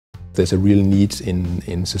there's a real need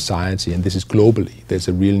in society, and this is globally. There's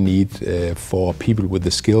a real need for people with the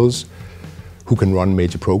skills who can run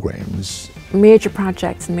major programs. Major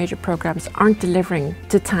projects and major programs aren't delivering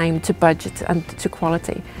to time, to budget and to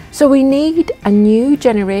quality. So we need a new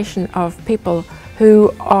generation of people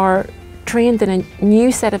who are trained in a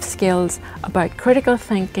new set of skills about critical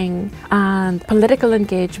thinking and political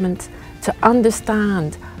engagement to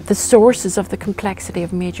understand the sources of the complexity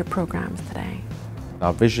of major programs today.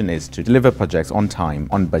 Our vision is to deliver projects on time,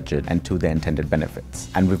 on budget and to their intended benefits.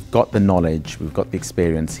 And we've got the knowledge, we've got the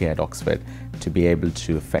experience here at Oxford to be able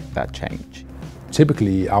to affect that change.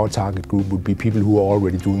 Typically our target group would be people who are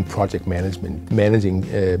already doing project management, managing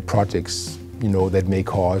projects that may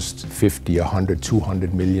cost 50, 100,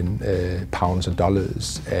 200 million pounds or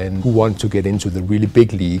dollars, and who want to get into the really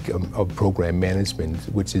big league of program management,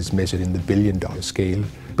 which is measured in the billion-dollar scale.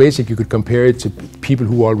 Basically, you could compare it to people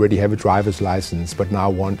who already have a driver's license but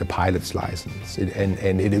now want a pilot's license, and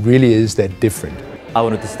it really is that different. I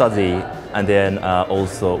wanted to study and then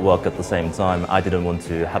also work at the same time. I didn't want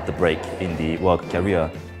to have the break in the work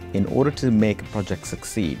career. In order to make a project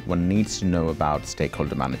succeed, one needs to know about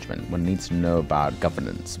stakeholder management, one needs to know about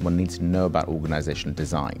governance, one needs to know about organizational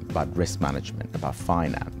design, about risk management, about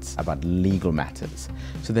finance, about legal matters.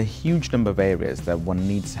 So there are a huge number of areas that one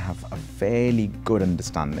needs to have a fairly good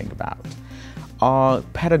understanding about. Our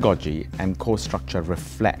pedagogy and course structure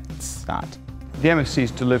reflects that. The MSc is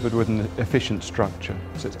delivered with an efficient structure,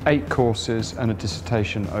 so it's 8 courses and a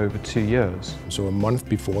dissertation over 2 years. So a month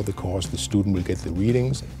before the course, the student will get the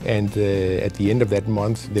readings, and at the end of that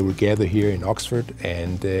month they will gather here in Oxford,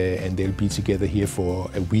 and they'll be together here for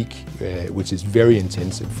a week, which is very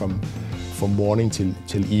intensive from morning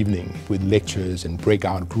till evening, with lectures and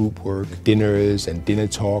breakout group work, dinners and dinner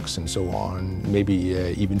talks and so on, maybe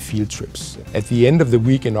even field trips. At the end of the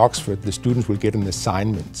week in Oxford, the students will get an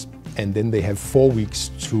assignment, and then they have 4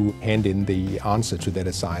 weeks to hand in the answer to that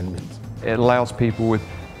assignment. It allows people with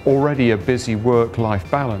already a busy work-life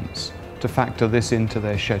balance to factor this into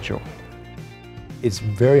their schedule. It's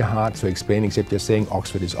very hard to explain except just saying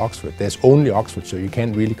Oxford is Oxford. There's only Oxford, so you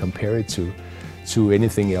can't really compare it to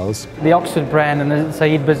anything else. The Oxford brand and the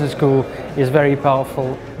Saïd Business School is very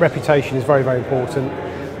powerful. Reputation is very, very important.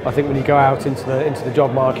 I think when you go out into the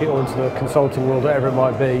job market or into the consulting world, whatever it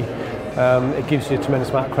might be, it gives you a tremendous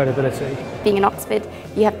amount of credibility. Being in Oxford,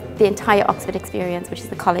 you have the entire Oxford experience, which is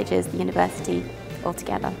the colleges, the university, all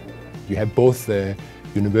together. You have both the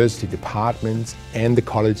university departments and the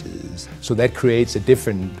colleges, so that creates a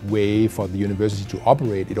different way for the university to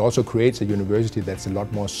operate. It also creates a university that's a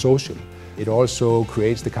lot more social. It also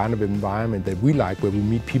creates the kind of environment that we like, where we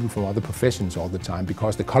meet people from other professions all the time,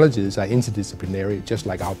 because the colleges are interdisciplinary, just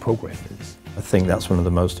like our program is. I think that's one of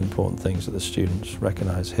the most important things that the students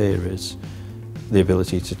recognise here is the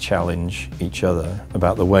ability to challenge each other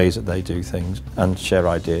about the ways that they do things and share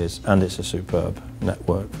ideas, and it's a superb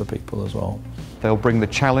network for people as well. They'll bring the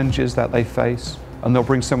challenges that they face, and they'll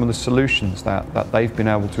bring some of the solutions that they've been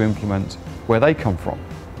able to implement where they come from.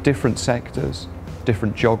 Different sectors,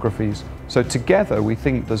 different geographies. So together we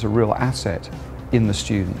think there's a real asset in the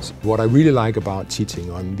students. What I really like about teaching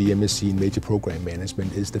on the MSc in Major Program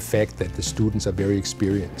Management is the fact that the students are very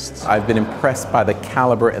experienced. I've been impressed by the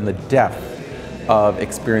caliber and the depth of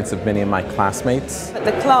experience of many of my classmates.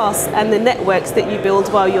 The class and the networks that you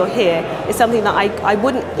build while you're here is something that I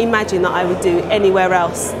wouldn't imagine that I would do anywhere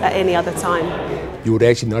else at any other time. You would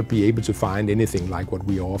actually not be able to find anything like what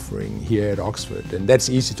we're offering here at Oxford. And that's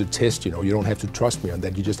easy to test, you don't have to trust me on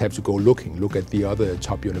that. You just have to go look at the other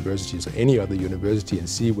top universities or any other university and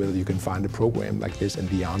see whether you can find a program like this, and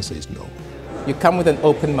the answer is no. You come with an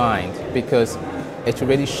open mind because it will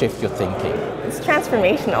really shift your thinking. It's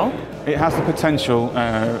transformational. It has the potential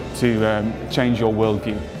to change your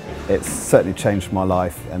worldview. It's certainly changed my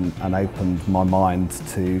life and opened my mind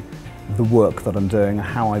to the work that I'm doing,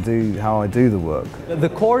 how I do the work. The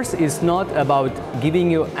course is not about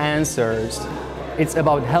giving you answers, it's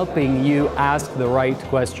about helping you ask the right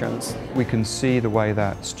questions. We can see the way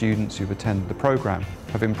that students who've attended the programme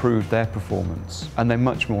have improved their performance, and they're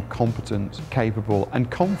much more competent, capable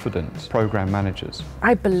and confident programme managers.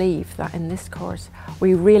 I believe that in this course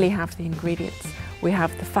we really have the ingredients. We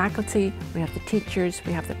have the faculty, we have the teachers,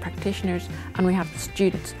 we have the practitioners, and we have the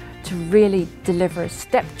students to really deliver a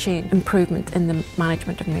step change improvement in the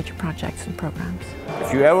management of major projects and programs.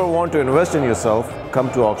 If you ever want to invest in yourself,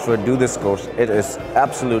 come to Oxford, do this course. It is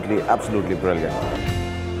absolutely brilliant.